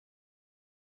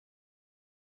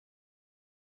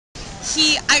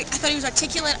I thought he was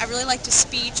articulate. I really liked his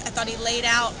speech. I thought he laid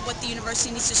out what the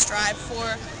university needs to strive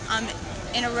for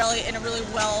in a really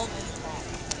well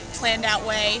planned out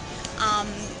way.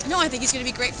 No, I think he's going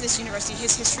to be great for this university.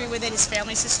 His history with it, his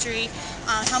family's history,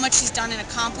 how much he's done and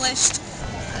accomplished.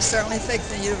 I certainly think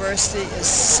the university is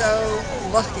so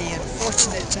lucky and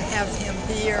fortunate to have him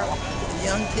here, the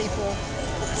young people.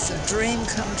 It's a dream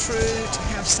come true to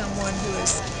have someone who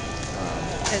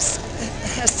has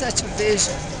such a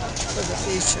vision for the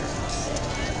future.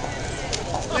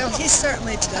 Well, he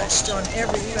certainly touched on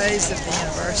every phase of the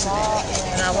university,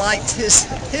 and I liked his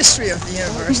history of the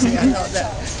university. I thought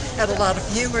that had a lot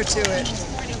of humor to it.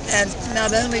 And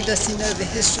not only does he know the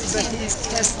history, but he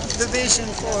has the vision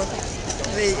for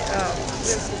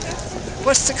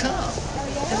what's to come.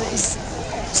 And he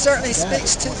certainly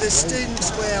speaks to the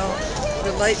students well,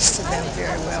 relates to them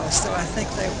very well. So I think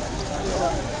they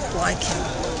will like him.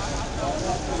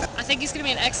 I think he's going to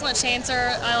be an excellent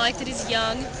chancellor. I like that he's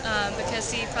young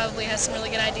because he probably has some really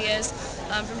good ideas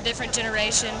from a different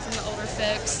generation, from the older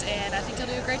folks, and I think he'll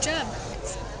do a great job.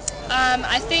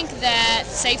 I think that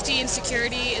safety and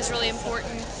security is really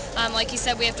important. Like you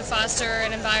said, we have to foster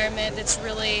an environment that's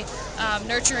really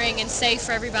nurturing and safe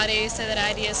for everybody so that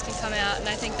ideas can come out, and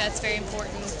I think that's very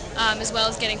important, as well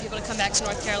as getting people to come back to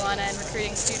North Carolina and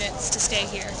recruiting students to stay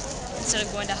here instead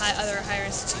of going to other higher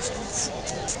institutions.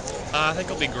 I think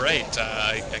it'll be great.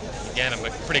 Again,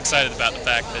 I'm pretty excited about the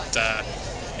fact that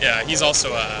yeah, he's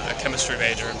also a chemistry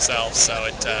major himself, so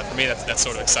for me that's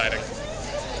sort of exciting.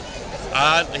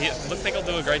 I think he'll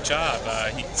do a great job.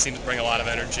 He seems to bring a lot of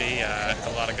energy, a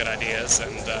lot of good ideas,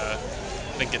 and I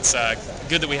think it's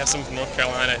good that we have someone from North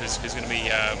Carolina who's going to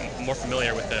be more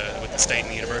familiar with the state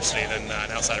and the university than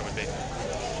an outsider would be.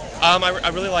 I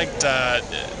really liked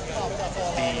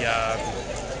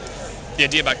the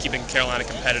idea about keeping Carolina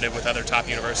competitive with other top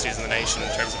universities in the nation in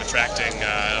terms of attracting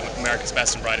America's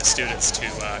best and brightest students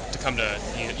to come to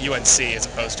UNC as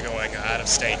opposed to going out of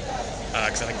state.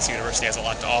 Because I think this university has a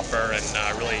lot to offer and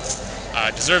really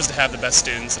deserves to have the best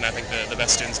students, and I think the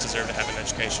best students deserve to have an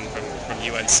education from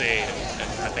UNC, and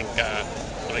I think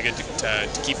really good to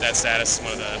keep that status,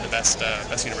 one of the best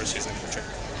universities in the country.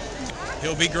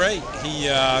 He'll be great.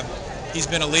 He's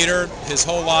been a leader his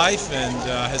whole life and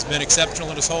has been exceptional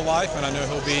in his whole life, and I know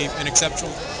he'll be an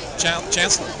exceptional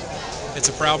chancellor. It's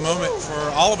a proud moment for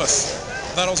all of us.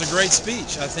 I thought it was a great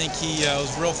speech. I think he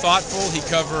was real thoughtful. He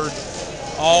covered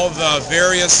all the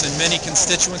various and many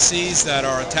constituencies that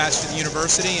are attached to the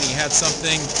university, and he had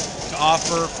something to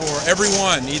offer for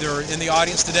everyone, either in the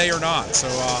audience today or not. So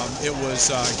it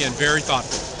was, again, very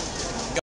thoughtful.